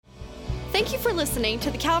Thank you for listening to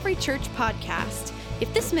the Calvary Church podcast.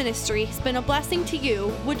 If this ministry has been a blessing to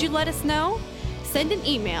you, would you let us know? Send an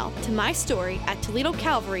email to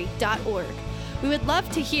mystory@toledocalvary.org. We would love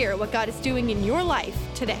to hear what God is doing in your life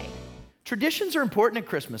today. Traditions are important at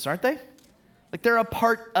Christmas, aren't they? Like they're a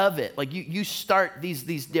part of it. Like you start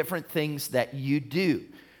these different things that you do.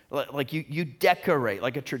 Like you decorate.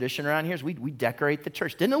 Like a tradition around here is we decorate the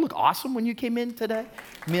church. Didn't it look awesome when you came in today?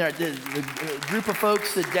 I mean, the group of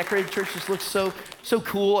folks that decorated the church just looks so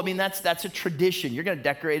cool. I mean, that's a tradition. You're going to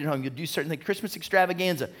decorate at home. You'll do certain things. Christmas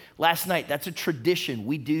extravaganza last night, that's a tradition.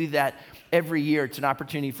 We do that every year. It's an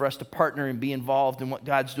opportunity for us to partner and be involved in what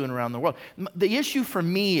God's doing around the world. The issue for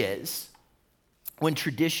me is when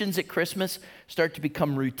traditions at Christmas start to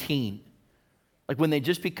become routine. Like when they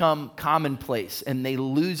just become commonplace and they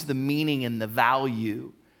lose the meaning and the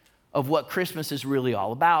value of what Christmas is really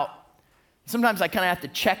all about. Sometimes I kind of have to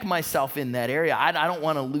check myself in that area. I don't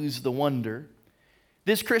want to lose the wonder.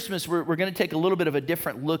 This Christmas, we're going to take a little bit of a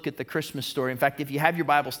different look at the Christmas story. In fact, if you have your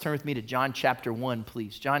Bibles, turn with me to John chapter 1,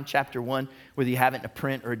 please. John chapter 1, whether you have it in a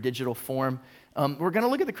print or a digital form. We're going to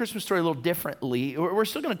look at the Christmas story a little differently. We're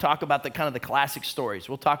still going to talk about the classic stories.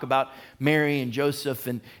 We'll talk about Mary and Joseph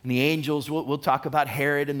and the angels. We'll talk about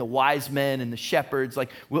Herod and the wise men and the shepherds. Like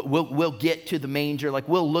we'll get to the manger. Like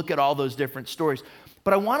we'll look at all those different stories.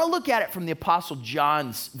 But I want to look at it from the Apostle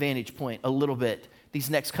John's vantage point a little bit these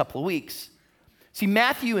next couple of weeks. See,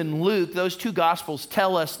 Matthew and Luke, those two gospels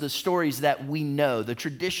tell us the stories that we know, the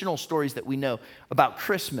traditional stories that we know about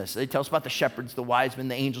Christmas. They tell us about the shepherds, the wise men,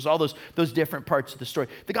 the angels, all those different parts of the story.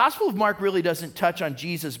 The Gospel of Mark really doesn't touch on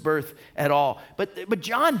Jesus' birth at all, but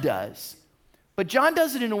John does. But John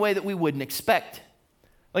does it in a way that we wouldn't expect.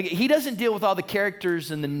 Like he doesn't deal with all the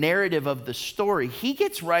characters and the narrative of the story. He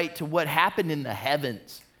gets right to what happened in the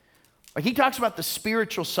heavens. Like he talks about the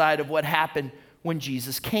spiritual side of what happened when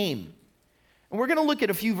Jesus came. And we're going to look at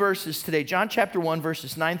a few verses today. John chapter 1,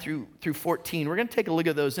 verses 9 through 14. We're going to take a look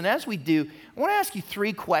at those. And as we do, I want to ask you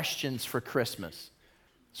 3 questions for Christmas.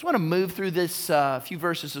 I just want to move through this few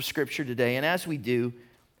verses of Scripture today. And as we do,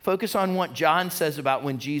 focus on what John says about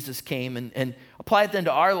when Jesus came and apply it then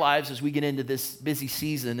to our lives as we get into this busy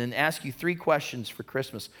season and ask you 3 questions for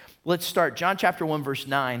Christmas. Let's start. John chapter 1, verse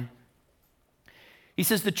 9. He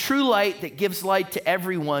says, "The true light that gives light to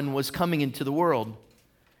everyone was coming into the world.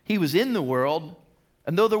 He was in the world,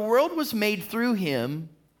 and though the world was made through him,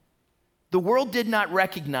 the world did not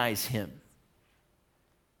recognize him."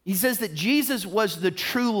 He says that Jesus was the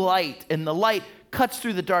true light, and the light cuts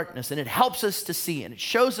through the darkness, and it helps us to see, and it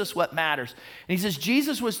shows us what matters. And he says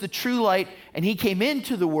Jesus was the true light, and he came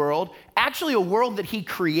into the world, actually a world that he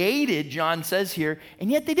created, John says here,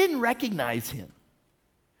 and yet they didn't recognize him.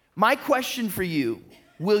 My question for you,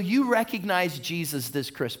 will you recognize Jesus this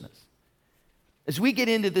Christmas? As we get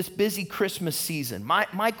into this busy Christmas season,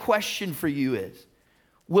 my question for you is,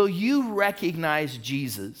 will you recognize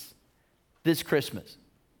Jesus this Christmas?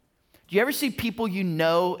 Do you ever see people you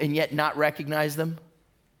know and yet not recognize them?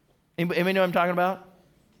 Anybody know what I'm talking about?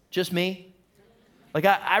 Just me? Like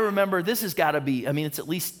I remember, this has got to be, it's at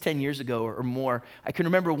least 10 years ago or more. I can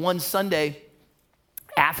remember one Sunday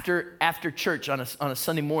after church on a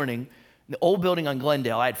Sunday morning, in the old building on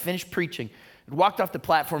Glendale. I had finished preaching. I walked off the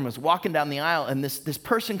platform, was walking down the aisle, and this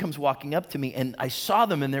person comes walking up to me, and I saw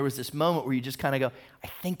them, and there was this moment where you just kind of go, I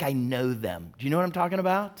think I know them. Do you know what I'm talking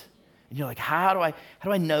about? And you're like, how do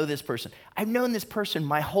I know this person? I've known this person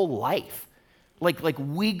my whole life. Like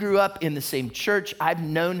we grew up in the same church. I've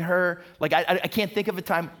known her. Like I can't think of a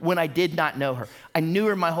time when I did not know her. I knew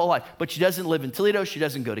her my whole life, but she doesn't live in Toledo. She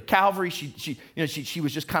doesn't go to Calvary. She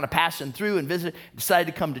was just kind of passing through and visited,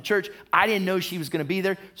 decided to come to church. I didn't know she was going to be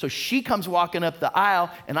there. So she comes walking up the aisle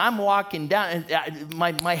and I'm walking down and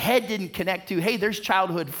my head didn't connect to, hey, there's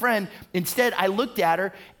childhood friend. Instead, I looked at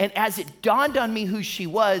her and as it dawned on me who she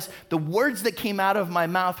was, the words that came out of my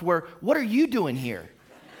mouth were, "What are you doing here?"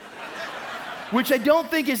 Which I don't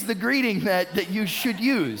think is the greeting that you should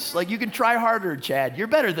use. Like, you can try harder, Chad. You're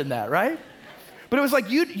better than that, right? But it was like,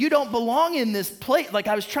 you don't belong in this place. Like,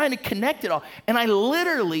 I was trying to connect it all. And I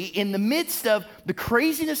literally, in the midst of the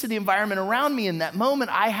craziness of the environment around me in that moment,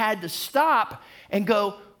 I had to stop and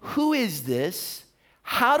go, who is this?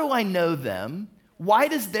 How do I know them? Why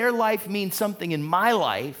does their life mean something in my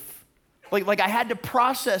life? Like I had to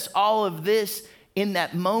process all of this in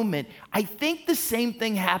that moment. I think the same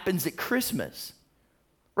thing happens at Christmas,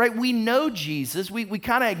 right? We know Jesus, we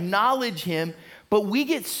kind of acknowledge him, but we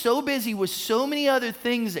get so busy with so many other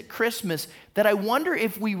things at Christmas that I wonder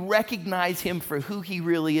if we recognize him for who he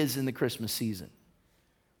really is in the Christmas season.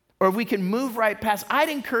 or if we can move right past, I'd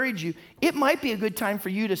encourage you, it might be a good time for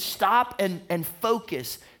you to stop and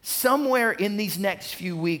focus somewhere in these next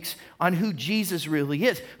few weeks on who Jesus really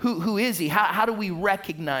is. Who is he? How do we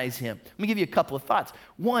recognize him? Let me give you a couple of thoughts.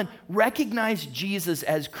 One, recognize Jesus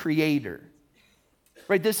as creator.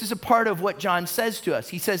 Right, this is a part of what John says to us.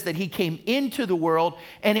 He says that he came into the world,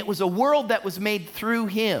 and it was a world that was made through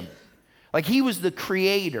him. Like he was the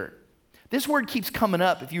creator. This word keeps coming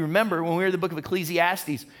up. If you remember, when we were in the book of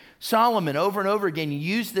Ecclesiastes, Solomon over and over again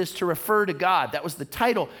used this to refer to God. That was the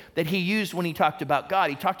title that he used when he talked about God.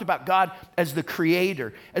 He talked about God as the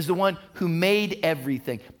creator, as the one who made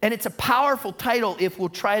everything. And it's a powerful title if we'll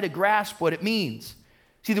try to grasp what it means.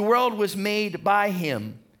 See, the world was made by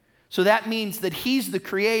him. So that means that he's the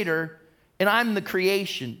creator and I'm the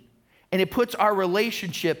creation. And it puts our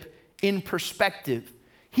relationship in perspective.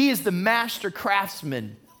 He is the master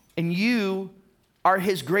craftsman and you are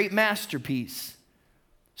his great masterpiece.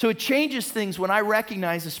 So it changes things when I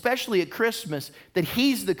recognize, especially at Christmas, that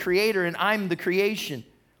he's the creator and I'm the creation.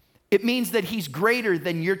 It means that he's greater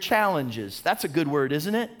than your challenges. That's a good word,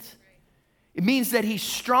 isn't it? It means that he's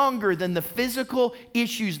stronger than the physical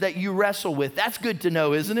issues that you wrestle with. That's good to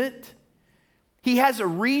know, isn't it? He has a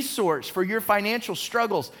resource for your financial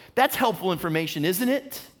struggles. That's helpful information, isn't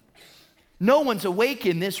it? No one's awake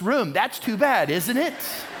in this room. That's too bad, isn't it?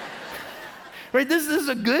 Right? This is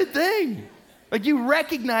a good thing. Like you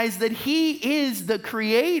recognize that he is the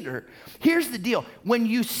creator. Here's the deal. When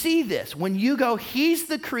you see this, when you go, he's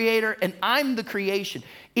the creator and I'm the creation,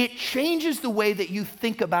 it changes the way that you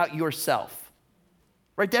think about yourself.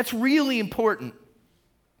 Right? That's really important.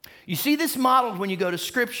 You see this modeled when you go to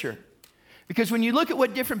Scripture. Because when you look at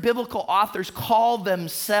what different biblical authors call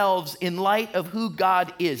themselves in light of who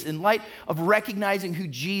God is, in light of recognizing who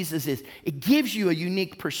Jesus is, it gives you a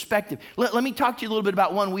unique perspective. Let me talk to you a little bit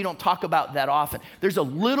about one we don't talk about that often. There's a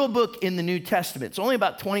little book in the New Testament. It's only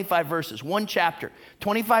about 25 verses, one chapter,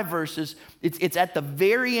 25 verses. It's at the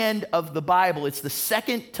very end of the Bible. It's the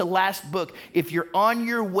second to last book. If you're on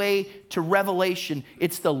your way to Revelation,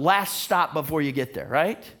 it's the last stop before you get there,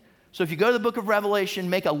 right? So if you go to the book of Revelation,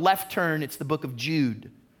 make a left turn, it's the book of Jude.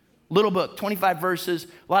 Little book, 25 verses.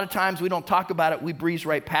 A lot of times we don't talk about it, we breeze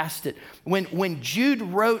right past it. When Jude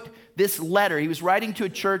wrote this letter, he was writing to a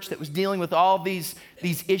church that was dealing with all these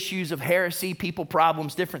issues of heresy, people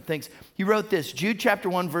problems, different things. He wrote this, Jude chapter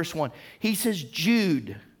 1, verse 1. He says,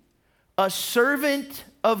 Jude, a servant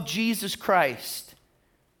of Jesus Christ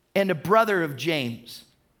and a brother of James,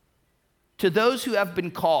 to those who have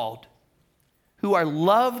been called, who are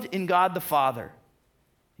loved in God the Father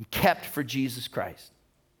and kept for Jesus Christ.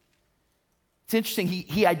 It's interesting,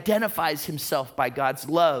 he identifies himself by God's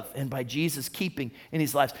love and by Jesus keeping in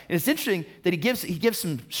his lives. And it's interesting that he gives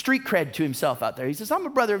some street cred to himself out there. He says, I'm a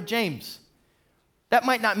brother of James. That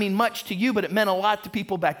might not mean much to you, but it meant a lot to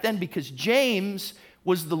people back then because James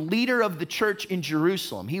was the leader of the church in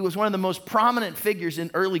Jerusalem. He was one of the most prominent figures in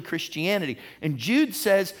early Christianity. And Jude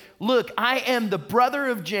says, look, I am the brother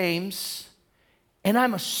of James, and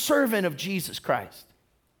I'm a servant of Jesus Christ.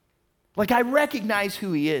 Like I recognize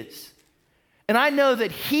who he is. And I know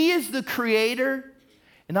that he is the creator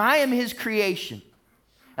and I am his creation.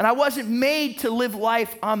 And I wasn't made to live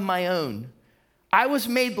life on my own. I was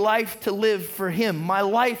made life to live for him. My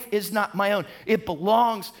life is not my own. It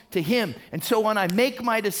belongs to him. And so when I make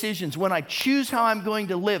my decisions, when I choose how I'm going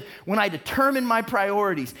to live, when I determine my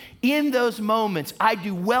priorities, in those moments, I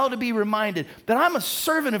do well to be reminded that I'm a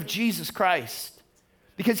servant of Jesus Christ.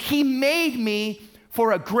 Because he made me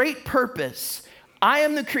for a great purpose. I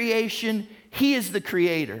am the creation, he is the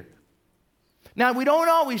creator. Now, we don't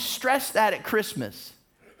always stress that at Christmas,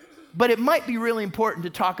 but it might be really important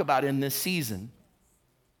to talk about in this season.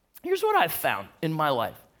 Here's what I've found in my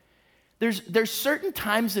life. There's certain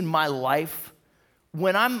times in my life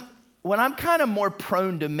when I'm kind of more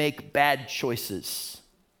prone to make bad choices.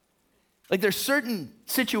 Like there's certain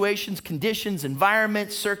situations, conditions,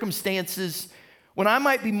 environments, circumstances when I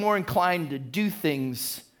might be more inclined to do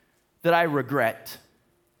things that I regret.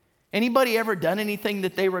 Anybody ever done anything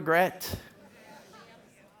that they regret?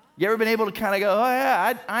 You ever been able to kind of go, oh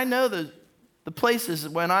yeah, I know the places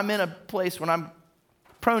when I'm in a place when I'm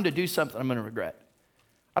prone to do something I'm going to regret.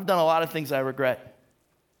 I've done a lot of things I regret.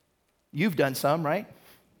 You've done some, right?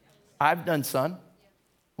 I've done some.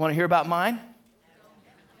 Want to hear about mine?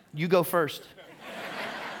 You go first.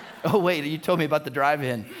 Oh wait, you told me about the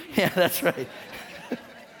drive-in. Yeah, that's right.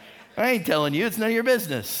 I ain't telling you, it's none of your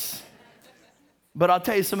business. But I'll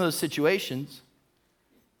tell you some of those situations.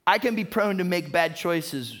 I can be prone to make bad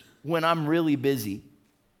choices when I'm really busy,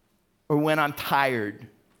 or when I'm tired,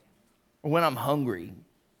 or when I'm hungry.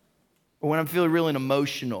 or when I'm feeling really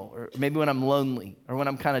emotional, or maybe when I'm lonely, or when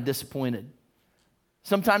I'm kind of disappointed.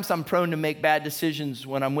 Sometimes I'm prone to make bad decisions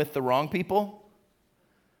when I'm with the wrong people,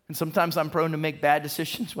 and sometimes I'm prone to make bad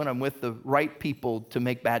decisions when I'm with the right people to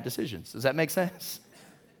make bad decisions. Does that make sense?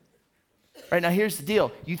 Right, now here's the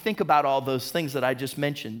deal. You think about all those things that I just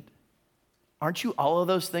mentioned. Aren't you all of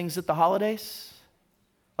those things at the holidays?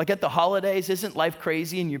 Like at the holidays, isn't life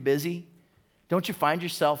crazy and you're busy? Don't you find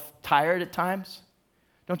yourself tired at times?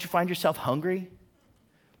 Don't you find yourself hungry?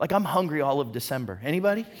 Like I'm hungry all of December.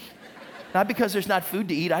 Anybody? Not because there's not food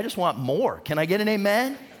to eat, I just want more. Can I get an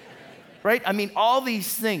amen? Right? I mean, all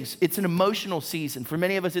these things, it's an emotional season. For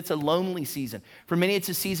many of us, it's a lonely season. For many, it's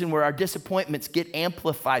a season where our disappointments get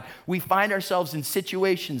amplified. We find ourselves in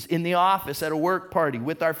situations in the office, at a work party,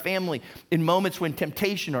 with our family, in moments when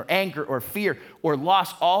temptation or anger or fear or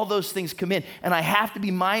loss, all those things come in. And I have to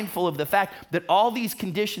be mindful of the fact that all these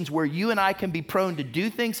conditions where you and I can be prone to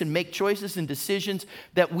do things and make choices and decisions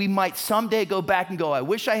that we might someday go back and go, I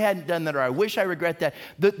wish I hadn't done that, or I wish I regret that.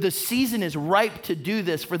 The season is ripe to do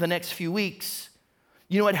this for the next few weeks.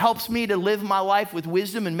 You know, it helps me to live my life with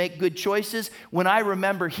wisdom and make good choices when I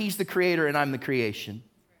remember He's the creator and I'm the creation.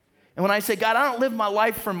 And when I say, God, I don't live my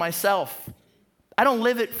life for myself. I don't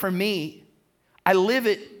live it for me. I live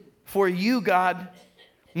it for you, God.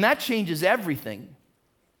 And that changes everything.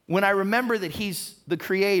 When I remember that He's the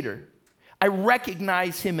creator, I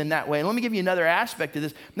recognize Him in that way. And let me give you another aspect of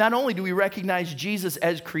this. Not only do we recognize Jesus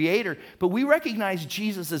as creator, but we recognize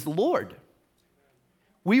Jesus as Lord.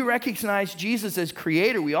 We recognize Jesus as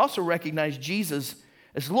creator. We also recognize Jesus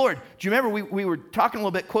as Lord. Do you remember we were talking a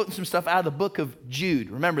little bit, quoting some stuff out of the book of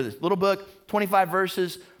Jude. Remember this little book, 25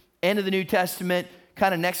 verses, end of the New Testament,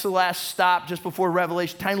 kind of next to the last stop just before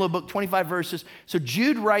Revelation, tiny little book, 25 verses. So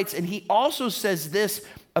Jude writes, and he also says this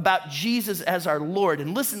about Jesus as our Lord.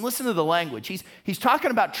 And listen to the language. He's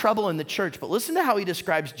talking about trouble in the church, but listen to how he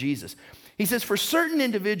describes Jesus. He says, for certain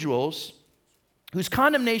individuals whose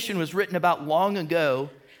condemnation was written about long ago,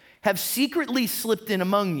 have secretly slipped in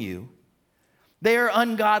among you. They are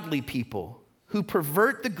ungodly people who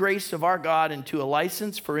pervert the grace of our God into a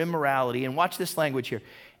license for immorality. And watch this language here.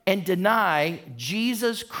 And deny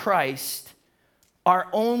Jesus Christ, our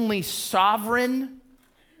only sovereign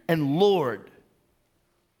and Lord.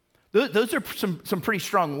 Those are some pretty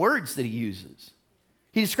strong words that he uses.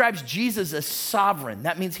 He describes Jesus as sovereign.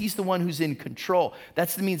 That means He's the one who's in control.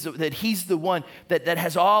 That means that He's the one that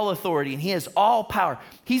has all authority and He has all power.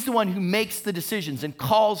 He's the one who makes the decisions and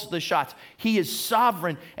calls the shots. He is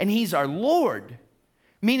sovereign and He's our Lord.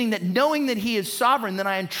 Meaning that knowing that He is sovereign, then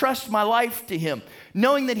I entrust my life to Him.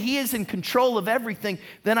 Knowing that He is in control of everything,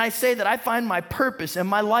 then I say that I find my purpose and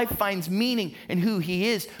my life finds meaning in who He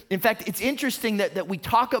is. In fact, it's interesting that we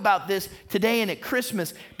talk about this today and at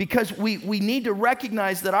Christmas because we need to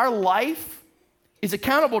recognize that our life is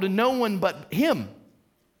accountable to no one but Him.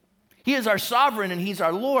 He is our sovereign and He's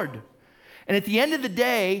our Lord. And at the end of the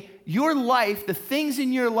day, your life, the things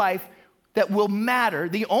in your life that will matter,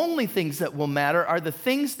 the only things that will matter are the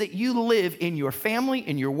things that you live in your family,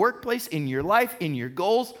 in your workplace, in your life, in your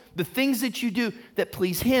goals, the things that you do that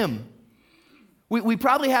please Him. We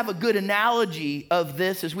probably have a good analogy of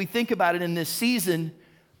this as we think about it in this season,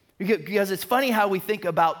 because it's funny how we think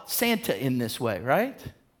about Santa in this way, right?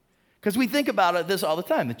 Because we think about this all the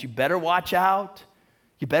time, that you better watch out,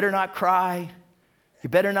 you better not cry, you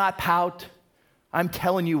better not pout. I'm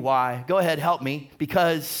telling you why. Go ahead, help me,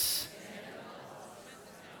 because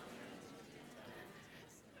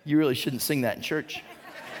you really shouldn't sing that in church.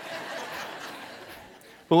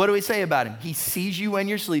 But what do we say about Him? He sees you when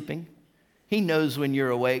you're sleeping. He knows when you're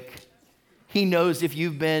awake. He knows if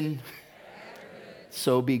you've been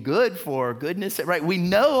so be good for goodness, right? We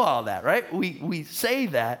know all that, right? We say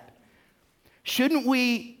that. Shouldn't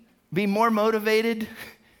we be more motivated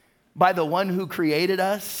by the one who created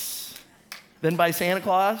us than by Santa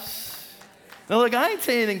Claus? No, look, I ain't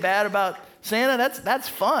saying anything bad about Santa. That's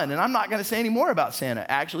fun, and I'm not going to say any more about Santa,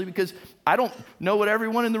 actually, because I don't know what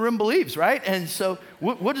everyone in the room believes, right? And so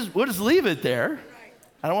we'll just leave it there.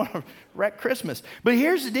 I don't want to wreck Christmas. But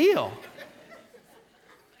here's the deal.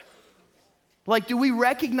 Like, do we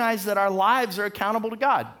recognize that our lives are accountable to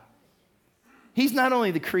God? He's not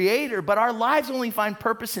only the creator, but our lives only find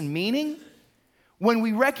purpose and meaning when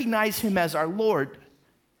we recognize Him as our Lord.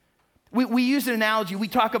 We use an analogy. We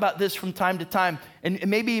talk about this from time to time, and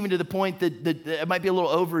maybe even to the point that it might be a little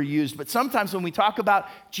overused. But sometimes when we talk about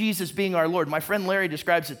Jesus being our Lord, my friend Larry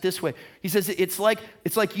describes it this way. He says it's like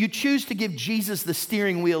you choose to give Jesus the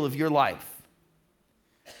steering wheel of your life.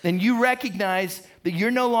 Then you recognize that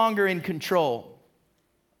you're no longer in control,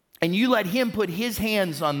 and you let Him put His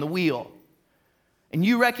hands on the wheel. and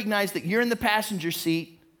you recognize that you're in the passenger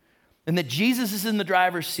seat and that Jesus is in the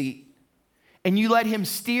driver's seat, and you let him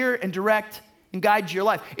steer and direct and guide your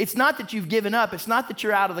life. It's not that you've given up. It's not that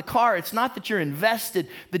you're out of the car. It's not that you're invested.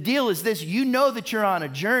 The deal is this: you know that you're on a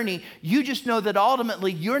journey. You just know that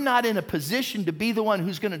ultimately you're not in a position to be the one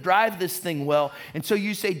who's going to drive this thing well. And so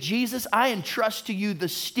you say, Jesus, I entrust to you the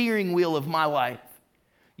steering wheel of my life.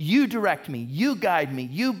 You direct me, you guide me,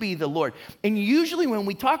 you be the Lord. And usually when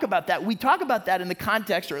we talk about that in the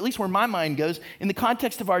context, or at least where my mind goes, in the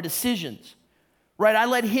context of our decisions. Right? I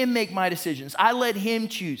let him make my decisions. I let him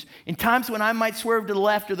choose. In times when I might swerve to the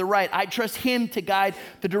left or the right, I trust him to guide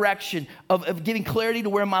the direction of giving clarity to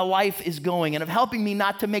where my life is going and of helping me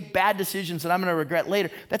not to make bad decisions that I'm going to regret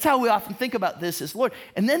later. That's how we often think about this as Lord.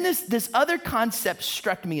 And then this other concept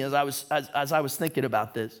struck me as I was thinking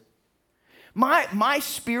about this. My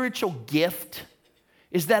spiritual gift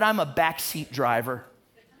is that I'm a backseat driver.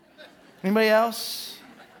 Anybody else?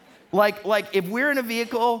 Like if we're in a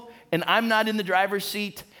vehicle and I'm not in the driver's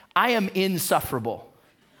seat, I am insufferable.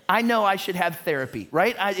 I know I should have therapy,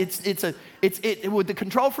 right? Would the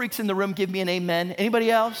control freaks in the room give me an amen? Anybody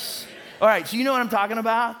else? All right, so you know what I'm talking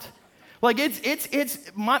about? Like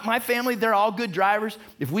it's my family, they're all good drivers.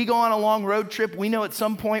 If we go on a long road trip, we know at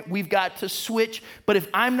some point we've got to switch. But if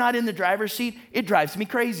I'm not in the driver's seat, it drives me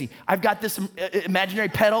crazy. I've got this imaginary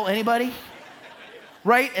pedal, anybody?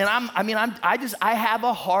 Right? And I have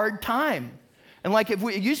a hard time. And like it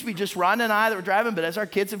used to be just Rhonda and I that were driving, but as our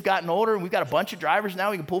kids have gotten older and we've got a bunch of drivers now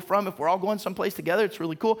we can pull from if we're all going someplace together, it's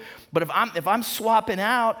really cool. But if I'm swapping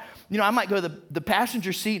out, I might go to the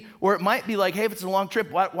passenger seat, or it might be like, hey, if it's a long trip,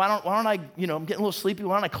 why don't I, I'm getting a little sleepy,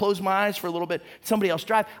 why don't I close my eyes for a little bit, somebody else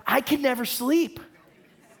drive. I can never sleep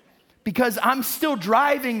because I'm still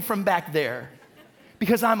driving from back there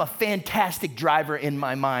because I'm a fantastic driver in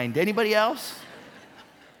my mind. Anybody else?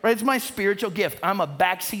 Right, it's my spiritual gift. I'm a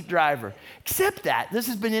backseat driver. Except that this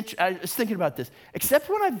has been. I was thinking about this. Except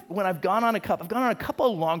when I've gone on a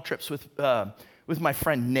couple of long trips with my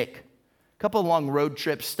friend Nick, a couple of long road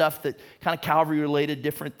trips, stuff that kind of Calvary related,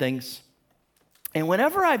 different things. And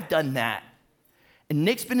whenever I've done that, and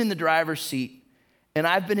Nick's been in the driver's seat, and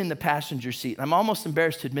I've been in the passenger seat, and I'm almost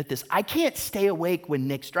embarrassed to admit this, I can't stay awake when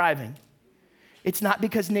Nick's driving. It's not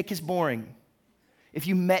because Nick is boring. If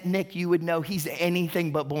you met Nick, you would know he's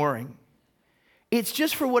anything but boring. It's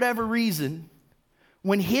just for whatever reason,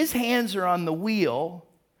 when his hands are on the wheel,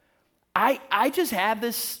 I just have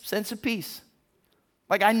this sense of peace.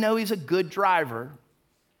 Like I know he's a good driver,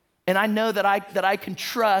 and I know that I can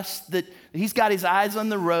trust that he's got his eyes on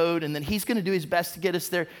the road and that he's going to do his best to get us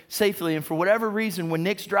there safely. And for whatever reason, when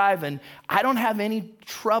Nick's driving, I don't have any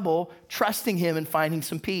trouble trusting him and finding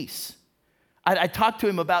some peace. I talked to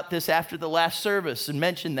him about this after the last service and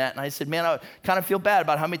mentioned that. And I said, man, I kind of feel bad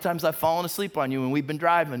about how many times I've fallen asleep on you when we've been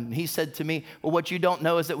driving. And he said to me, well, what you don't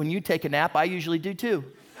know is that when you take a nap, I usually do too.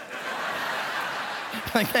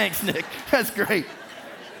 Like, thanks, Nick. That's great.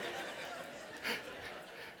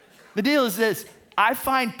 The deal is this. I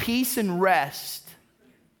find peace and rest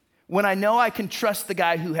when I know I can trust the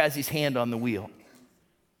guy who has his hand on the wheel.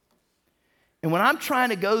 And when I'm trying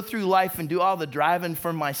to go through life and do all the driving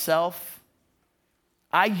for myself,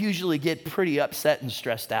 I usually get pretty upset and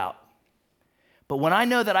stressed out. But when I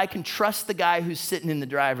know that I can trust the guy who's sitting in the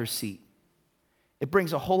driver's seat, it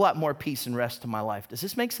brings a whole lot more peace and rest to my life. Does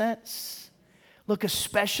this make sense? Look,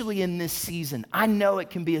 especially in this season, I know it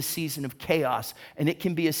can be a season of chaos, and it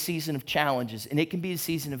can be a season of challenges, and it can be a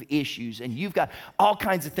season of issues, and you've got all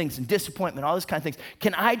kinds of things and disappointment, all this kind of things.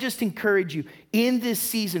 Can I just encourage you, in this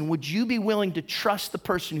season, would you be willing to trust the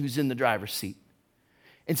person who's in the driver's seat?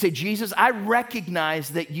 And say, Jesus, I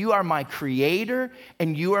recognize that you are my creator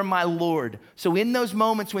and you are my Lord. So in those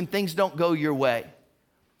moments when things don't go your way,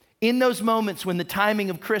 in those moments when the timing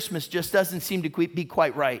of Christmas just doesn't seem to be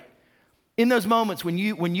quite right, in those moments when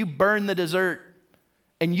you burn the dessert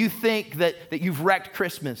and you think that you've wrecked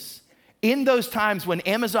Christmas, in those times when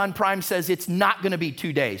Amazon Prime says it's not going to be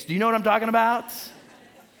 2 days, do you know what I'm talking about?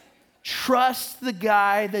 Trust the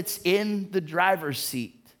guy that's in the driver's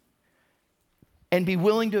seat. And be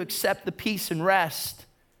willing to accept the peace and rest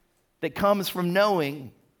that comes from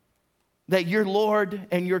knowing that your Lord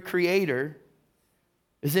and your Creator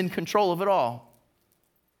is in control of it all.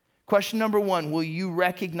 Question number 1, will you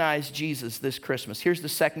recognize Jesus this Christmas? Here's the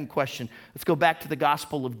second question. Let's go back to the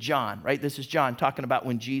Gospel of John, right? This is John talking about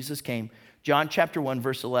when Jesus came. John chapter 1,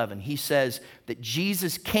 verse 11. He says that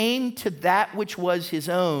Jesus came to that which was his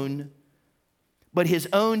own, but his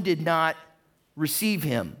own did not receive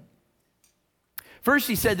him. First,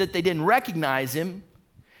 he said that they didn't recognize him.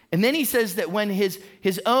 And then he says that when his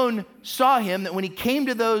own saw him, that when he came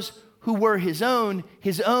to those who were his own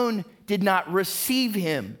did not receive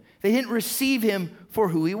him. They didn't receive him for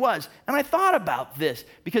who he was. And I thought about this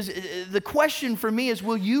because the question for me is,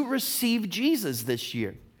 will you receive Jesus this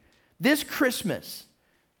year? This Christmas.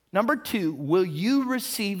 Number 2, will you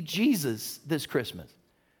receive Jesus this Christmas?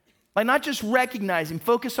 Like, not just recognize him,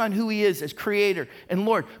 focus on who he is as creator and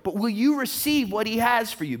Lord, but will you receive what he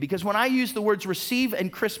has for you? Because when I use the words receive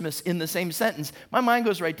and Christmas in the same sentence, my mind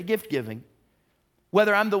goes right to gift giving.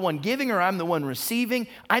 Whether I'm the one giving or I'm the one receiving,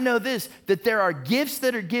 I know this, that there are gifts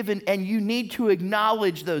that are given and you need to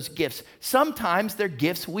acknowledge those gifts. Sometimes they're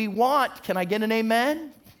gifts we want. Can I get an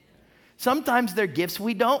amen? Sometimes they're gifts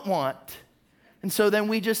we don't want. And so then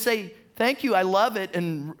we just say, thank you, I love it,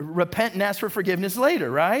 and repent and ask for forgiveness later,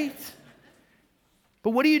 right?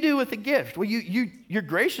 But what do you do with the gift? Well, you're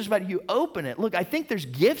gracious about it. You open it. Look, I think there's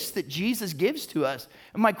gifts that Jesus gives to us.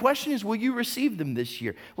 And my question is, will you receive them this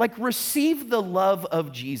year? Like, receive the love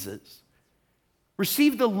of Jesus.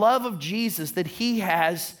 Receive the love of Jesus that he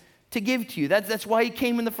has to give to you. That's why he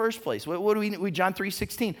came in the first place. What do we John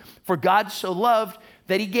 3:16. For God so loved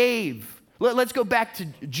that he gave. Let's go back to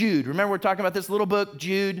Jude. Remember, we're talking about this little book,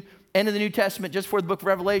 Jude, end of the New Testament, just before the book of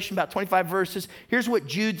Revelation, about 25 verses. Here's what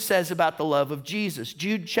Jude says about the love of Jesus.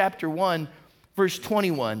 Jude chapter 1, verse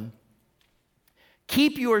 21.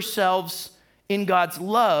 Keep yourselves in God's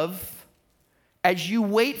love as you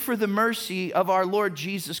wait for the mercy of our Lord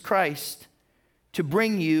Jesus Christ to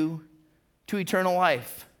bring you to eternal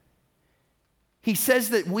life. He says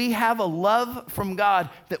that we have a love from God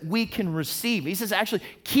that we can receive. He says, actually,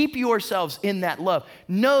 keep yourselves in that love.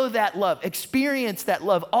 Know that love. Experience that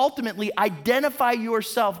love. Ultimately, identify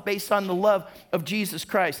yourself based on the love of Jesus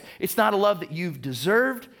Christ. It's not a love that you've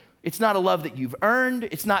deserved. It's not a love that you've earned.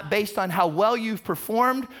 It's not based on how well you've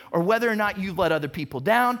performed or whether or not you've let other people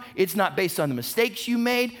down. It's not based on the mistakes you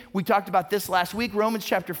made. We talked about this last week, Romans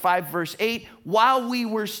chapter 5, verse 8. While we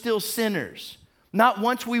were still sinners, not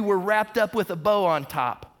once we were wrapped up with a bow on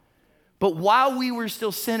top, but while we were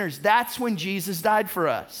still sinners, that's when Jesus died for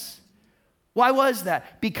us. Why was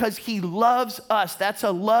that? Because he loves us. That's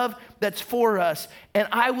a love that's for us. And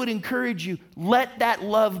I would encourage you, let that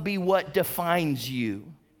love be what defines you.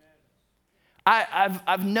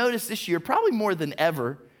 I've noticed this year, probably more than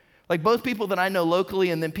ever, like both people that I know locally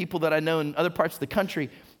and then people that I know in other parts of the country,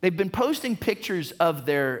 they've been posting pictures of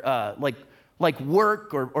their like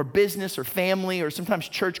work or business or family or sometimes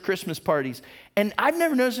church Christmas parties. And I've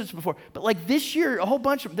never noticed this before, but like this year, a whole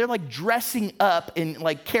bunch of them, they're like dressing up in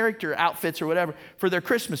like character outfits or whatever for their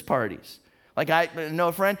Christmas parties. Like I know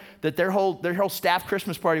a friend that their whole staff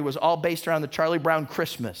Christmas party was all based around the Charlie Brown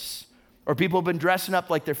Christmas. Or people have been dressing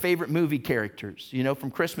up like their favorite movie characters, you know,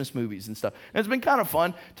 from Christmas movies and stuff. And it's been kind of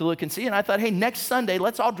fun to look and see. And I thought, hey, next Sunday,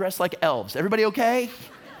 let's all dress like elves. Everybody okay?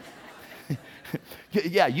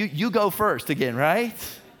 Yeah, you go first again, right?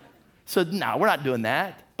 So no, we're not doing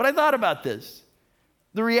that. But I thought about this.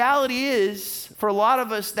 The reality is, for a lot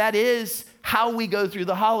of us, that is how we go through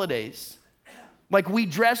the holidays. Like we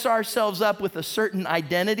dress ourselves up with a certain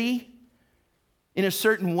identity in a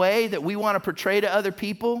certain way that we want to portray to other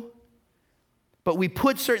people. But we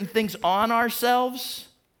put certain things on ourselves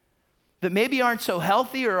that maybe aren't so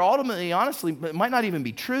healthy or ultimately, honestly, it might not even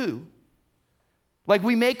be true. Like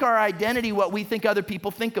we make our identity what we think other people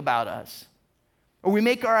think about us. Or we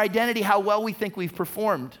make our identity how well we think we've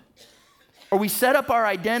performed. Or we set up our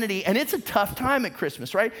identity, and it's a tough time at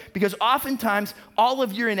Christmas, right? Because oftentimes, all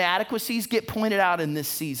of your inadequacies get pointed out in this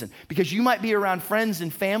season. Because you might be around friends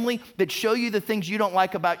and family that show you the things you don't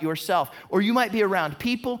like about yourself. Or you might be around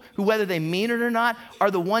people who, whether they mean it or not,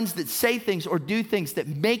 are the ones that say things or do things that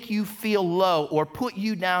make you feel low or put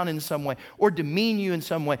you down in some way or demean you in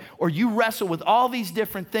some way. Or you wrestle with all these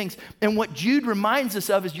different things. And what Jude reminds us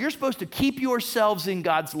of is you're supposed to keep yourselves in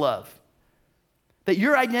God's love. That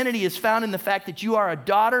your identity is found in the fact that you are a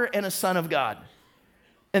daughter and a son of God.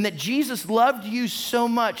 And that Jesus loved you so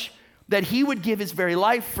much that he would give his very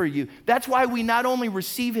life for you. That's why we not only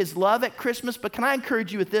receive his love at Christmas, but can I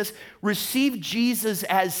encourage you with this? Receive Jesus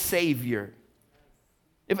as Savior.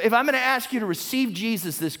 If I'm going to ask you to receive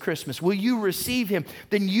Jesus this Christmas, will you receive him?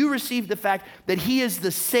 Then you receive the fact that he is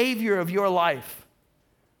the Savior of your life.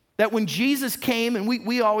 That when Jesus came, and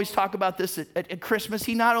we always talk about this at Christmas,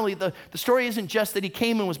 he not only, the story isn't just that he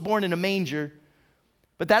came and was born in a manger,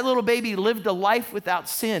 but that little baby lived a life without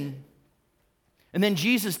sin. And then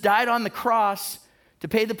Jesus died on the cross to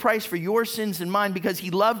pay the price for your sins and mine because he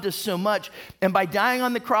loved us so much. And by dying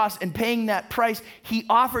on the cross and paying that price, he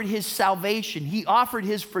offered his salvation. He offered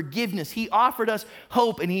his forgiveness. He offered us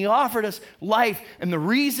hope and he offered us life. And the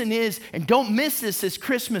reason is, and don't miss this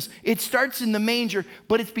Christmas, it starts in the manger,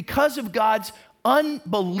 but it's because of God's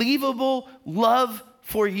unbelievable love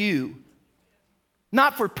for you.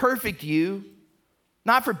 Not for perfect you,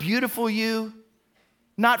 not for beautiful you,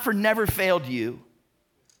 not for never failed you,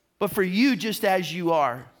 but for you just as you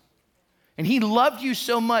are. And he loved you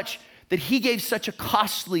so much that he gave such a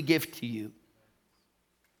costly gift to you.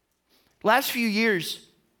 Last few years,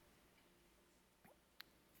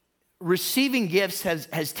 receiving gifts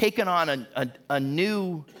has taken on a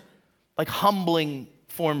new, like, humbling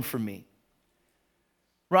form for me.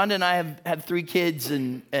 Rhonda and I have had 3 kids,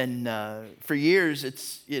 and for years,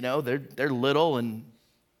 it's, they're little, and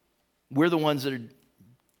we're the ones that are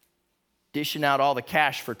dishing out all the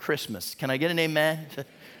cash for Christmas. Can I get an amen?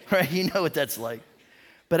 Right? You know what that's like.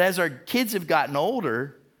 But as our kids have gotten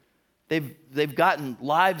older, they've gotten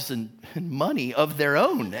lives and money of their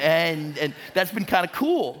own, and that's been kind of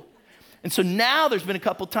cool. And so now there's been a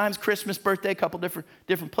couple times, Christmas, birthday, a couple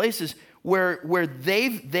different places where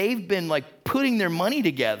they've been like putting their money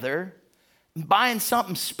together and buying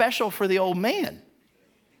something special for the old man.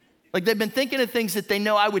 Like they've been thinking of things that they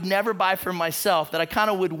know I would never buy for myself, that I kind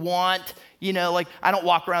of would want, like I don't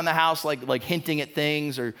walk around the house like hinting at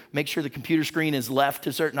things or make sure the computer screen is left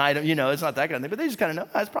to certain items, it's not that kind of thing, but they just kind of know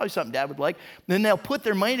that's probably something Dad would like. And then they'll put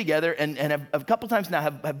their money together and have a couple times now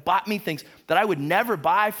have bought me things that I would never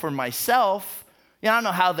buy for myself. I don't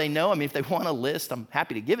know how they know. I mean, if they want a list, I'm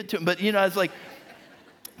happy to give it to them, but it's like,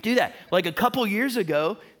 do that. Like a couple years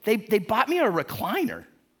ago, they bought me a recliner.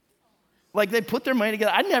 Like they put their money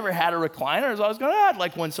together. I never had a recliner. I was always going, I'd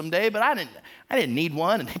like one someday, but I didn't need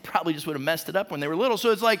one, and they probably just would have messed it up when they were little.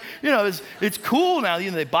 So it's like, it's cool now.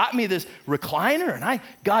 They bought me this recliner, and I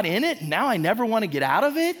got in it, and now I never want to get out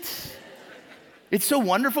of it. It's so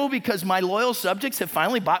wonderful because my loyal subjects have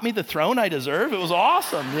finally bought me the throne I deserve. It was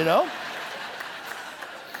awesome,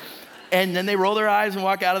 And then they roll their eyes and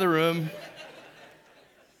walk out of the room.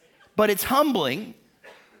 But it's humbling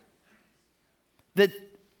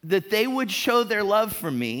that they would show their love for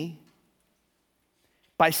me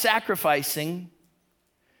by sacrificing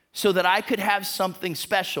so that I could have something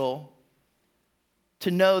special to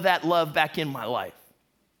know that love back in my life.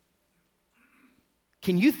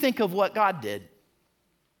 Can you think of what God did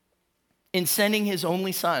in sending his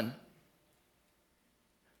only son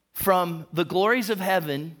from the glories of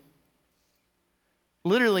heaven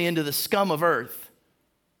literally into the scum of earth,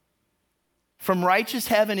 from righteous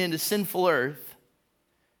heaven into sinful earth,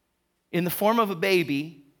 in the form of a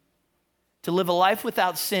baby, to live a life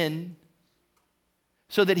without sin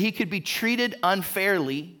so that he could be treated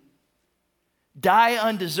unfairly, die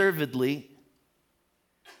undeservedly,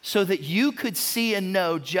 so that you could see and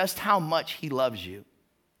know just how much he loves you.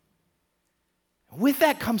 With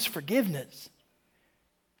that comes forgiveness.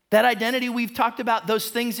 That identity we've talked about, those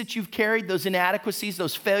things that you've carried, those inadequacies,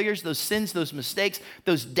 those failures, those sins, those mistakes,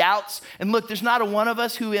 those doubts. And look, there's not a one of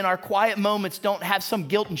us who in our quiet moments don't have some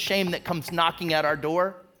guilt and shame that comes knocking at our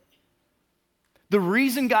door. The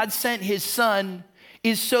reason God sent his son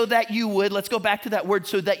is so that you would, let's go back to that word,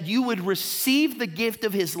 so that you would receive the gift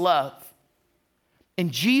of his love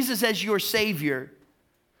and Jesus as your Savior,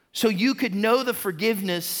 so you could know the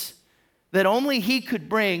forgiveness that only he could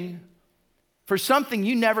bring for something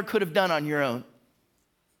you never could have done on your own.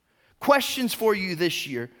 Questions for you this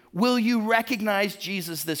year. Will you recognize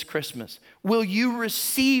Jesus this Christmas? Will you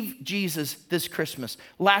receive Jesus this Christmas?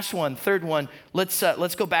 Last one, third one. Let's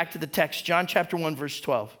go back to the text. John chapter 1, verse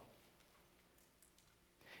 12.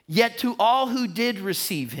 Yet to all who did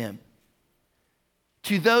receive him,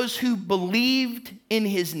 to those who believed in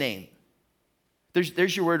his name.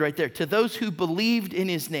 There's your word right there. To those who believed in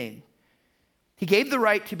his name. He gave the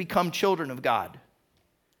right to become children of God.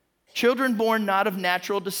 Children born not of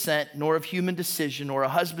natural descent, nor of human decision, or a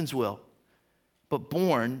husband's will, but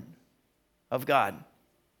born of God.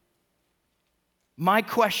 My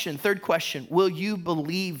question, third question, will you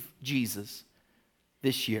believe Jesus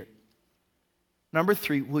this year? Number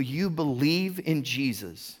 3, will you believe in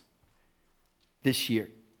Jesus this year?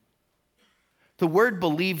 The word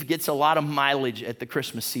believe gets a lot of mileage at the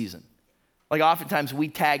Christmas season. Like oftentimes we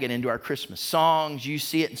tag it into our Christmas songs. You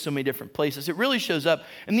see it in so many different places. It really shows up.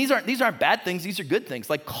 And these aren't bad things. These are good things.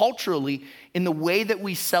 Like culturally, in the way that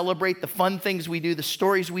we celebrate, the fun things we do, the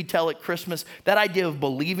stories we tell at Christmas, that idea of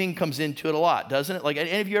believing comes into it a lot, doesn't it? Like,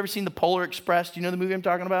 any of you ever seen The Polar Express? Do you know the movie I'm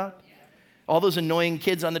talking about? All those annoying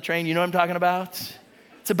kids on the train, you know what I'm talking about?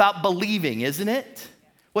 It's about believing, isn't it?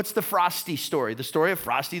 What's the Frosty story? The story of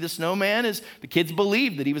Frosty the Snowman is the kids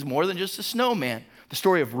believed that he was more than just a snowman. The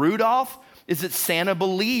story of Rudolph is that Santa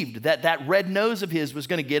believed that red nose of his was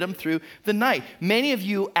going to get him through the night. Many of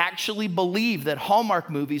you actually believe that Hallmark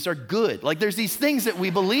movies are good. Like there's these things that we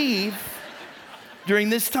believe during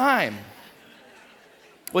this time.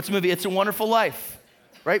 What's the movie? It's a Wonderful Life,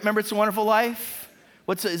 right? Remember It's a Wonderful Life?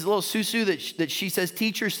 What's his little Susu that she says,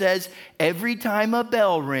 teacher says, every time a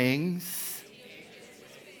bell rings.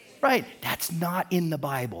 Right, that's not in the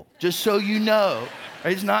Bible, just so you know.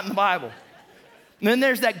 Right? It's not in the Bible. And then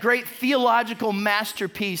there's that great theological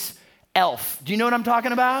masterpiece, Elf. Do you know what I'm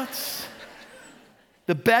talking about?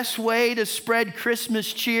 The best way to spread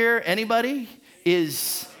Christmas cheer, anybody,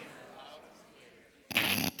 is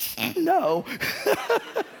no.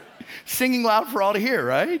 Singing loud for all to hear,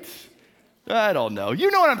 right? I don't know.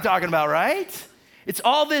 You know what I'm talking about, right? It's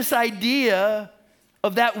all this idea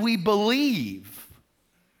of that we believe.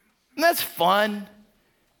 And that's fun.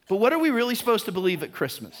 But what are we really supposed to believe at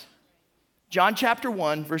Christmas? John chapter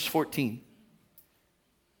 1, verse 14.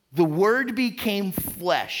 The Word became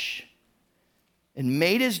flesh and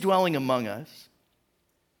made his dwelling among us,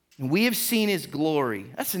 and we have seen his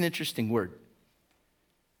glory. That's an interesting word.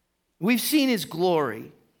 We've seen his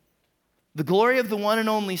glory, the glory of the one and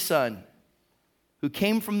only Son, who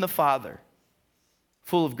came from the Father,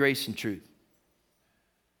 full of grace and truth.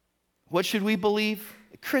 What should we believe?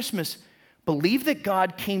 At Christmas, believe that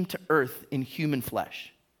God came to earth in human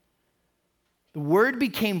flesh. The Word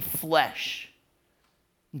became flesh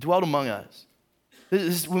and dwelt among us. This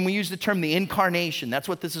is when we use the term the incarnation. That's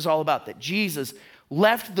what this is all about, that Jesus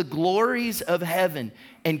left the glories of heaven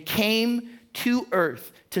and came to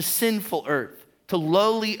earth, to sinful earth, to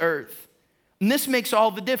lowly earth. And this makes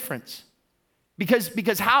all the difference.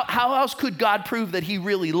 Because how else could God prove that he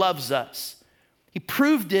really loves us? He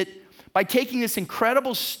proved it by taking this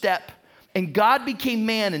incredible step, and God became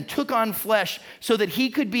man and took on flesh so that he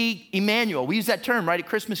could be Emmanuel. We use that term, right, at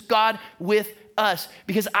Christmas, God with us.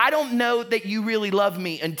 Because I don't know that you really love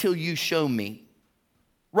me until you show me.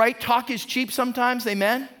 Right? Talk is cheap sometimes,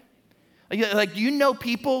 amen? Like, do you know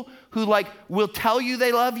people who will tell you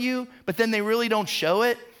they love you, but then they really don't show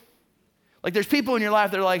it? Like, there's people in your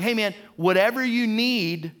life that are like, hey man, whatever you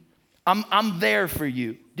need, I'm there for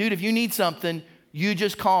you. Dude, if you need something, you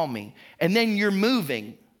just call me. And then you're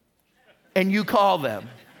moving and you call them.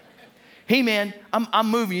 Hey man, I'm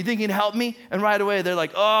moving. You think you can help me? And right away they're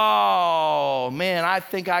like, oh man, I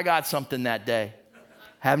think I got something that day.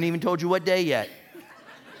 Haven't even told you what day yet.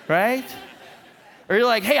 Right? Or you're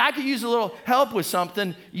like, hey, I could use a little help with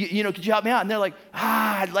something. You know, could you help me out? And they're like,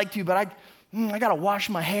 I'd like to, but I got to wash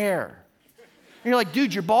my hair. And you're like,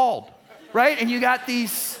 dude, you're bald, right? And you got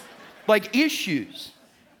these issues.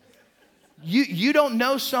 You don't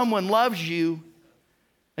know someone loves you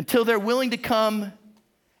until they're willing to come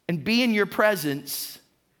and be in your presence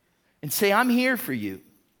and say, I'm here for you.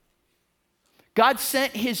 God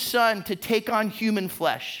sent his Son to take on human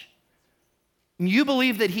flesh. And you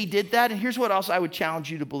believe that he did that? And here's what else I would challenge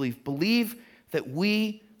you to believe. Believe that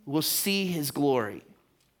we will see his glory.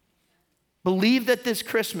 Believe that this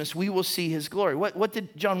Christmas we will see his glory. What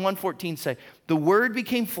did John 1:14 say? The Word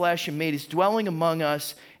became flesh and made his dwelling among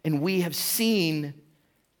us, and we have seen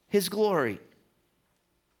his glory.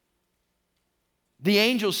 The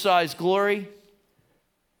angels saw his glory.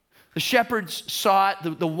 The shepherds saw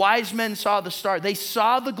it. The wise men saw the star. They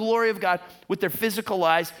saw the glory of God with their physical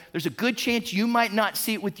eyes. There's a good chance you might not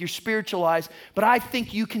see it with your spiritual eyes, but I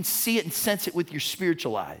think you can see it and sense it with your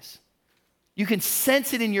spiritual eyes. You can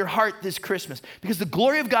sense it in your heart this Christmas because the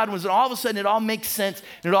glory of God was all of a sudden it all makes sense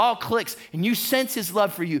and it all clicks and you sense his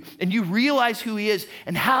love for you and you realize who he is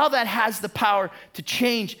and how that has the power to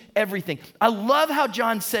change everything. I love how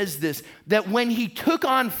John says this, that when he took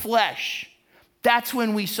on flesh, that's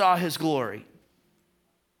when we saw his glory.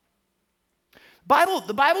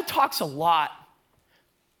 The Bible talks a lot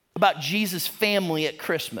about Jesus' family at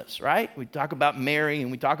Christmas, right? We talk about Mary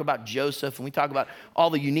and we talk about Joseph and we talk about all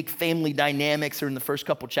the unique family dynamics that are in the first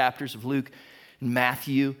couple chapters of Luke and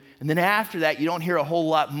Matthew. And then after that, you don't hear a whole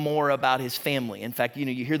lot more about his family. In fact,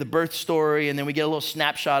 you hear the birth story and then we get a little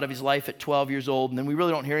snapshot of his life at 12 years old. And then we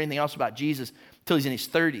really don't hear anything else about Jesus until he's in his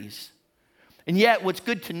 30s. And yet, what's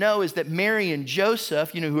good to know is that Mary and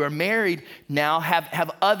Joseph, who are married now,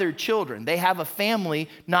 have other children. They have a family,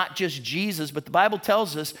 not just Jesus, but the Bible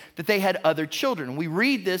tells us that they had other children. We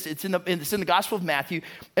read this, it's in the Gospel of Matthew,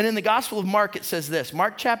 and in the Gospel of Mark, it says this,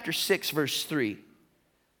 Mark chapter 6, verse 3.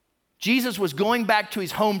 Jesus was going back to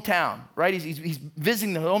his hometown, right? He's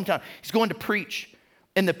visiting the hometown. He's going to preach.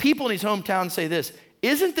 And the people in his hometown say this,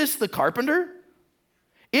 isn't this the carpenter?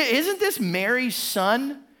 Isn't this Mary's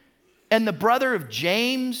son? And the brother of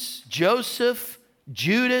James, Joseph,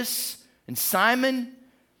 Judas, and Simon,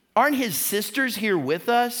 aren't his sisters here with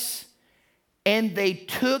us? And they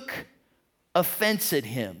took offense at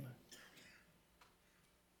him.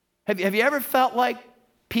 Have you ever felt like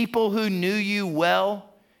people who knew you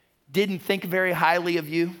well didn't think very highly of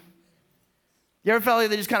you? You ever felt like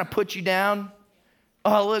they just kind of put you down?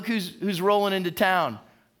 Oh, look who's rolling into town.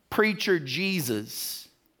 Preacher Jesus.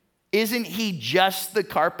 Isn't he just the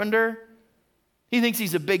carpenter? He thinks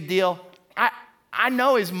he's a big deal. I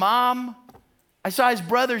know his mom. I saw his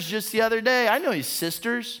brothers just the other day. I know his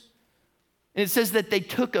sisters. And it says that they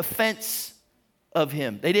took offense of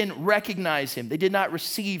him. They didn't recognize him. They did not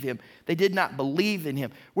receive him. They did not believe in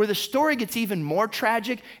him. Where the story gets even more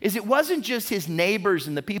tragic is it wasn't just his neighbors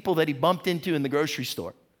and the people that he bumped into in the grocery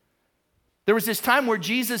store. There was this time where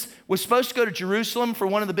Jesus was supposed to go to Jerusalem for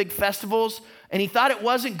one of the big festivals, and he thought it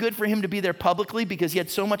wasn't good for him to be there publicly because he had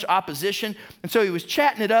so much opposition. And so he was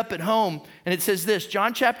chatting it up at home, and it says this,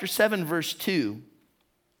 John chapter 7, verse 2.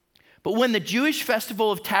 But when the Jewish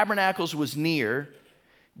festival of tabernacles was near,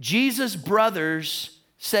 Jesus' brothers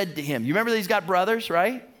said to him, you remember he's got brothers,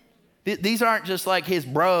 right? These aren't just like his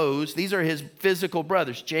bros. These are his physical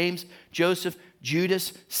brothers, James, Joseph,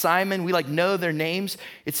 Judas, Simon. We know their names.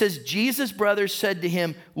 It says, Jesus' brothers said to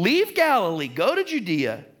him, leave Galilee, go to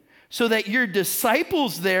Judea, so that your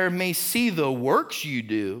disciples there may see the works you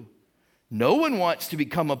do. No one wants to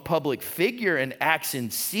become a public figure and acts in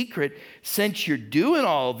secret. Since you're doing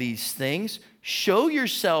all these things, show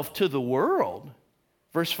yourself to the world.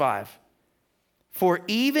 Verse 5, for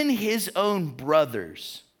even his own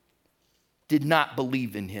brothers did not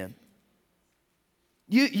believe in him.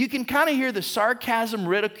 You can kind of hear the sarcasm,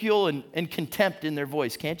 ridicule, and contempt in their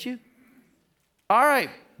voice, can't you? All right,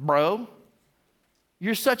 bro,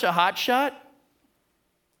 you're such a hotshot.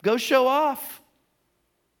 Go show off.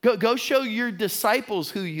 Go show your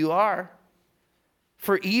disciples who you are.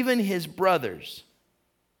 For even his brothers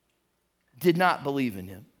did not believe in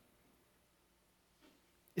him.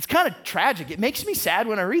 It's kind of tragic. It makes me sad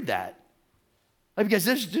when I read that. Because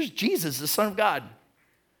there's Jesus, the Son of God.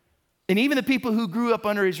 And even the people who grew up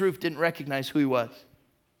under his roof didn't recognize who he was.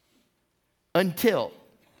 Until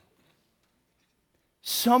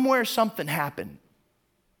somewhere something happened.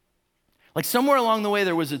 Like somewhere along the way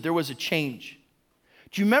there was a change.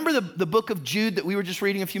 Do you remember the book of Jude that we were just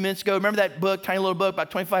reading a few minutes ago? Remember that book, tiny little book,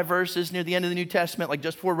 about 25 verses near the end of the New Testament, like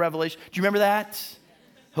just before Revelation? Do you remember that?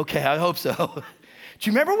 Okay, I hope so. Do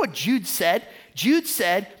you remember what Jude said? Jude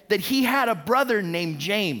said that he had a brother named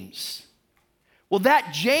James. Well,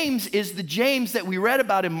 that James is the James that we read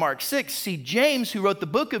about in Mark 6. See, James, who wrote the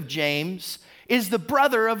book of James, is the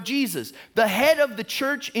brother of Jesus. The head of the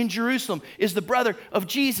church in Jerusalem is the brother of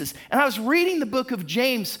Jesus. And I was reading the book of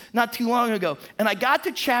James not too long ago, and I got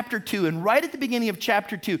to chapter 2, and right at the beginning of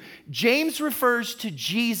chapter 2, James refers to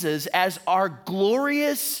Jesus as our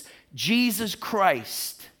glorious Jesus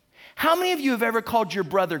Christ. How many of you have ever called your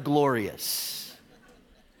brother glorious?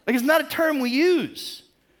 Like, it's not a term we use.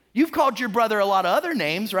 You've called your brother a lot of other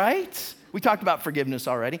names, right? We talked about forgiveness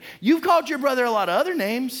already. You've called your brother a lot of other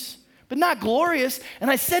names, but not glorious. And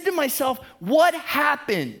I said to myself, what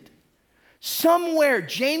happened? Somewhere,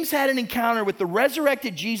 James had an encounter with the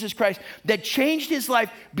resurrected Jesus Christ that changed his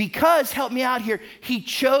life because, help me out here, he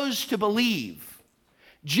chose to believe.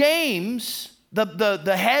 James,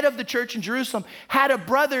 the head of the church in Jerusalem, had a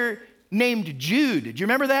brother named Jude. Do you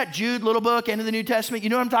remember that? Jude, little book, end of the New Testament. You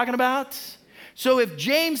know what I'm talking about? So if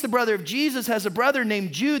James, the brother of Jesus, has a brother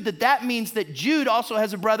named Jude, that means that Jude also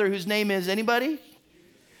has a brother whose name is anybody?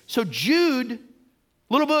 So Jude,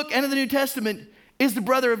 little book, end of the New Testament, is the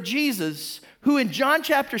brother of Jesus, who in John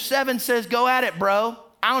chapter 7 says, go at it, bro.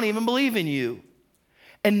 I don't even believe in you.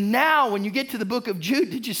 And now when you get to the book of Jude,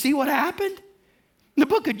 did you see what happened? In the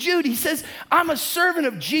book of Jude, he says, I'm a servant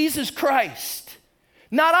of Jesus Christ.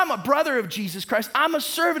 Not I'm a brother of Jesus Christ. I'm a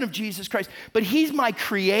servant of Jesus Christ. But he's my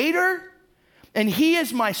creator, and he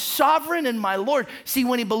is my sovereign and my Lord. See,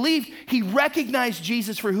 when he believed, he recognized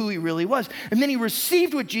Jesus for who he really was. And then he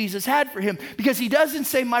received what Jesus had for him, because he doesn't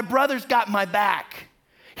say, my brother's got my back.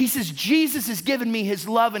 He says, Jesus has given me his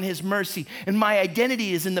love and his mercy, and my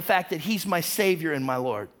identity is in the fact that he's my Savior and my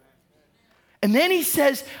Lord. And then he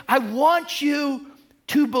says, I want you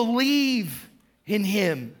to believe in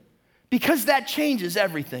him, because that changes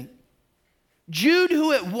everything. Jude,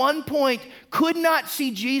 who at one point could not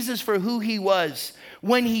see Jesus for who he was,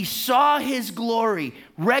 when he saw his glory,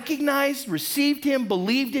 recognized, received him,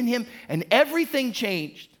 believed in him, and everything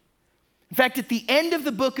changed. In fact, at the end of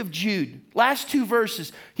the book of Jude, last 2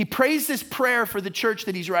 verses, he prays this prayer for the church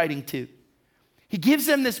that he's writing to. He gives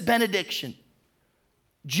them this benediction.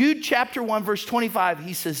 Jude chapter 1, verse 25,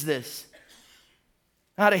 he says this,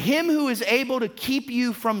 now to him who is able to keep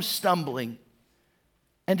you from stumbling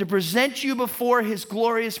and to present you before his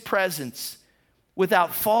glorious presence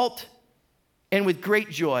without fault and with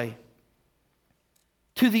great joy,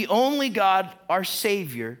 to the only God, our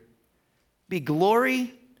Savior, be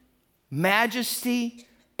glory, majesty,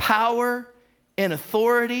 power, and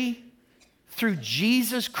authority through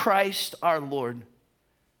Jesus Christ our Lord,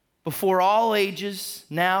 before all ages,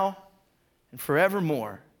 now and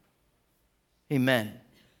forevermore. Amen.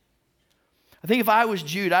 I think if I was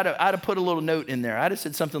Jude, I'd have put a little note in there. I'd have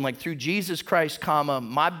said something like, through Jesus Christ, comma,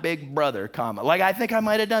 my big brother, comma. Like, I think I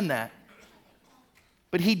might have done that.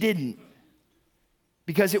 But he didn't,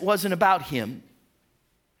 because it wasn't about him.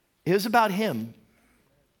 It was about him.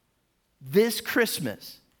 This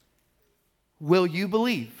Christmas, will you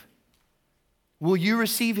believe? Will you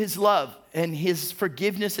receive his love and his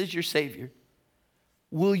forgiveness as your Savior?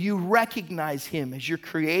 Will you recognize him as your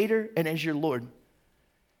Creator and as your Lord?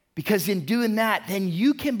 Because in doing that, then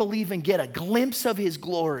you can believe and get a glimpse of his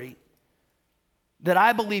glory that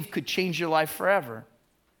I believe could change your life forever.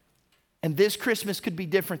 And this Christmas could be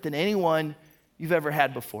different than any one you've ever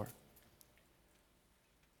had before.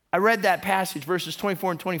 I read that passage, verses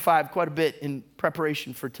 24 and 25, quite a bit in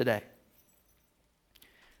preparation for today.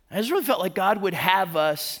 I just really felt like God would have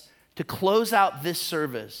us to close out this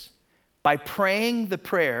service by praying the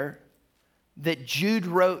prayer that Jude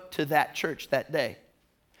wrote to that church that day.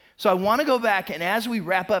 So I want to go back, and as we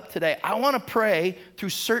wrap up today, I want to pray through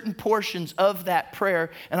certain portions of that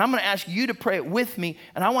prayer, and I'm going to ask you to pray it with me,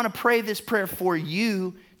 and I want to pray this prayer for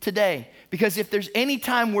you today. Because if there's any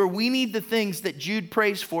time where we need the things that Jude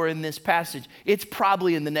prays for in this passage, it's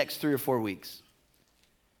probably in the next 3 or 4 weeks.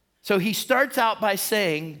 So he starts out by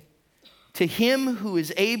saying, to him who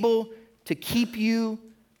is able to keep you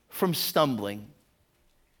from stumbling.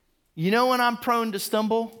 You know when I'm prone to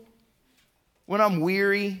stumble? When I'm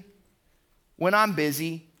weary, when I'm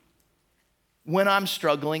busy, when I'm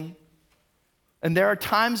struggling. And there are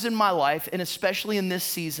times in my life, and especially in this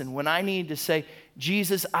season, when I need to say,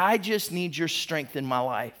 Jesus, I just need your strength in my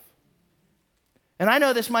life. And I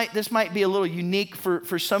know this might be a little unique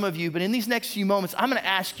for some of you, but in these next few moments, I'm going to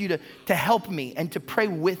ask you to help me and to pray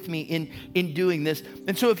with me in doing this.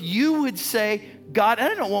 And so if you would say, God, and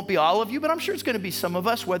I know it won't be all of you, but I'm sure it's going to be some of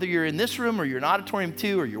us, whether you're in this room or you're in auditorium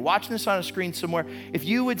 2 or you're watching this on a screen somewhere, if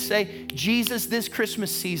you would say, Jesus, this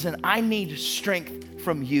Christmas season, I need strength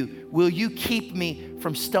from you. Will you keep me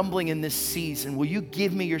from stumbling in this season? Will you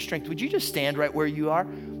give me your strength? Would you just stand right where you are?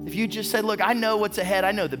 If you just say, look, I know what's ahead.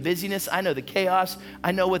 I know the busyness. I know the chaos.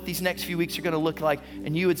 I know what these next few weeks are going to look like.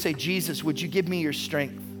 And you would say, Jesus, would you give me your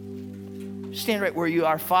strength? Stand right where you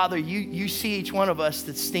are. Father, you see each one of us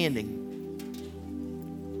that's standing.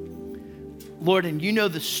 Lord, and you know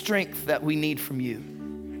the strength that we need from you.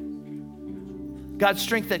 God,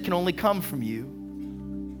 strength that can only come from you.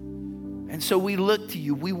 And so we look to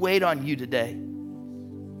you. We wait on you today.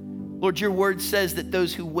 Lord, your word says that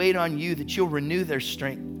those who wait on you, that you'll renew their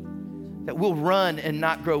strength, that we'll run and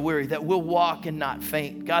not grow weary, that we'll walk and not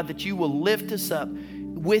faint. God, that you will lift us up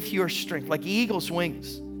with your strength like eagle's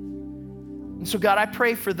wings. And so, God, I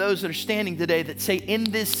pray for those that are standing today that say in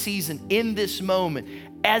this season, in this moment,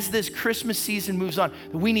 as this Christmas season moves on,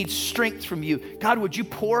 that we need strength from you. God, would you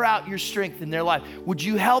pour out your strength in their life? Would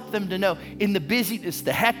you help them to know in the busyness,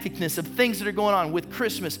 the hecticness of things that are going on with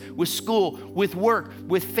Christmas, with school, with work,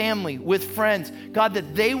 with family, with friends, God,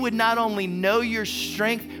 that they would not only know your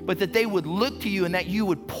strength, but that they would look to you and that you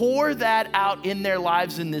would pour that out in their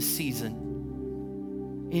lives in this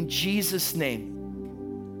season. In Jesus'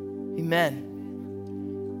 name, amen.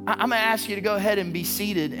 I'm going to ask you to go ahead and be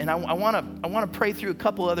seated, and I want to pray through a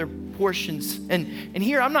couple other portions. And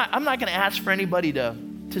here, I'm not going to ask for anybody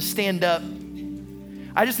to stand up.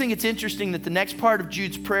 I just think it's interesting that the next part of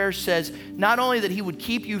Jude's prayer says not only that he would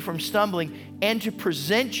keep you from stumbling and to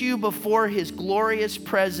present you before his glorious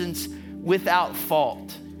presence without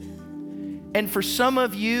fault. And for some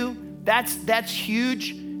of you, that's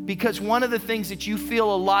huge, because one of the things that you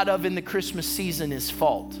feel a lot of in the Christmas season is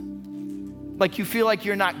fault. Like you feel like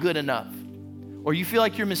you're not good enough, or you feel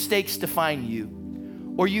like your mistakes define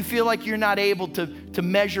you, or you feel like you're not able to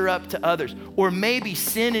measure up to others, or maybe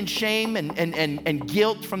sin and shame and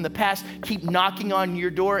guilt from the past keep knocking on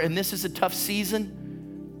your door, and this is a tough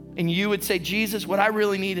season, and you would say, Jesus, what I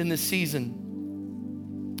really need in this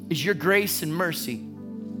season is your grace and mercy.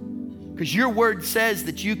 Because your word says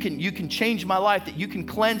that you can change my life, that you can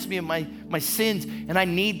cleanse me of my sins, and I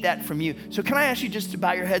need that from you. So can I ask you just to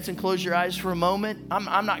bow your heads and close your eyes for a moment? I'm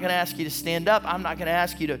not going to ask you to stand up. I'm not going to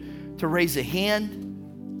ask you to raise a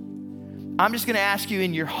hand. I'm just going to ask you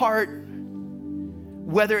in your heart,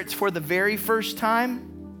 whether it's for the very first time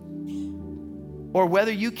or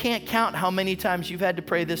whether you can't count how many times you've had to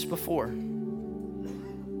pray this before,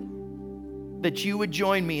 that you would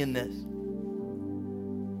join me in this.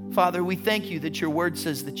 Father, we thank you that your word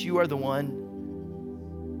says that you are the one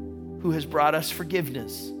who has brought us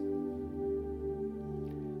forgiveness.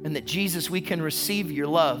 And that, Jesus, we can receive your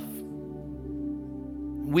love.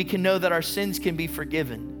 We can know that our sins can be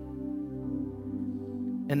forgiven.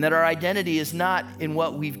 And that our identity is not in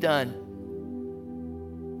what we've done,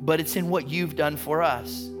 but it's in what you've done for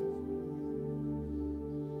us.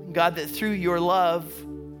 God, that through your love,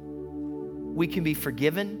 we can be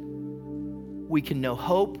forgiven, we can know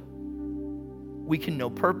hope, we can know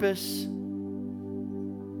purpose.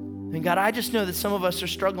 And God, I just know that some of us are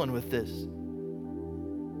struggling with this.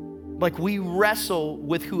 Like we wrestle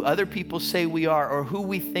with who other people say we are, or who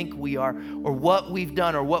we think we are, or what we've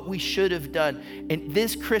done, or what we should have done. And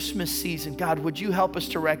this Christmas season, God, would you help us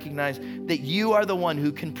to recognize that you are the one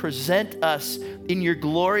who can present us in your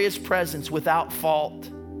glorious presence without fault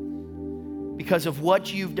because of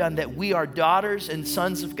what you've done, that we are daughters and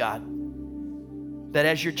sons of God, that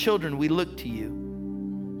as your children, we look to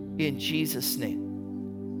you. In Jesus' name,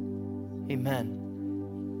 amen.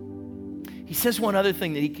 He says one other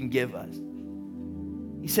thing that he can give us.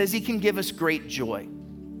 He says he can give us great joy.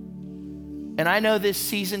 And I know this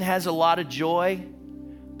season has a lot of joy,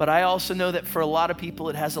 but I also know that for a lot of people,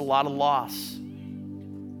 it has a lot of loss.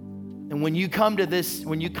 And when you come to this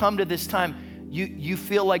time, you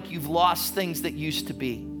feel like you've lost things that used to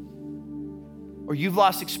be, or you've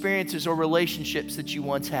lost experiences or relationships that you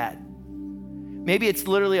once had. Maybe it's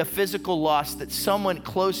literally a physical loss that someone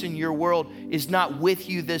close in your world is not with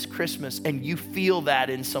you this Christmas, and you feel that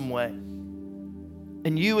in some way.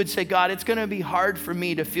 And you would say, God, it's gonna be hard for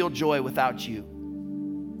me to feel joy without you.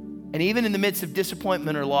 And even in the midst of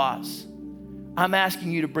disappointment or loss, I'm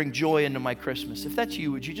asking you to bring joy into my Christmas. If that's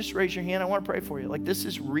you, would you just raise your hand? I wanna pray for you. Like, this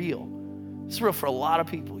is real. This is real for a lot of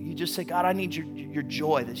people. You just say, God, I need your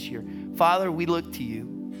joy this year. Father, we look to you.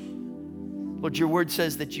 Lord, your word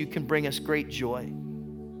says that you can bring us great joy.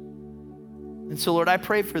 And so, Lord, I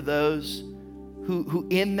pray for those who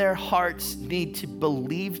in their hearts need to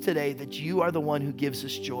believe today that you are the one who gives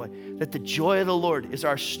us joy, that the joy of the Lord is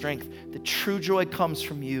our strength, that true joy comes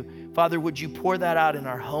from you. Father, would you pour that out in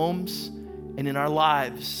our homes and in our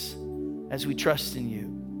lives as we trust in you?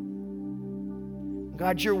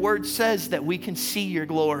 God, your word says that we can see your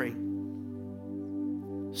glory.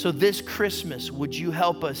 So this Christmas, would you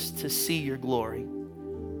help us to see your glory?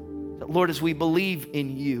 That, Lord, as we believe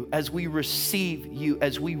in you, as we receive you,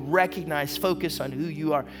 as we recognize, focus on who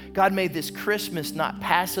you are, God, may this Christmas not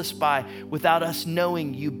pass us by without us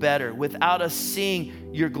knowing you better, without us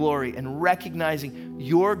seeing your glory and recognizing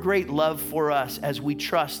your great love for us as we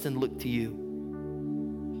trust and look to you.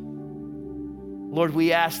 Lord,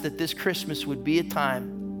 we ask that this Christmas would be a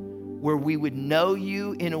time where we would know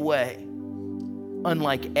you in a way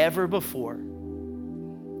unlike ever before.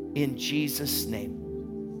 In Jesus'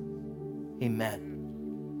 name,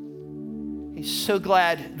 amen. He's so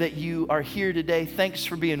glad that you are here today. Thanks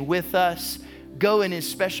for being with us. Go in his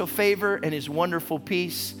special favor and his wonderful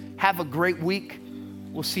peace. Have a great week.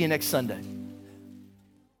 We'll see you next Sunday.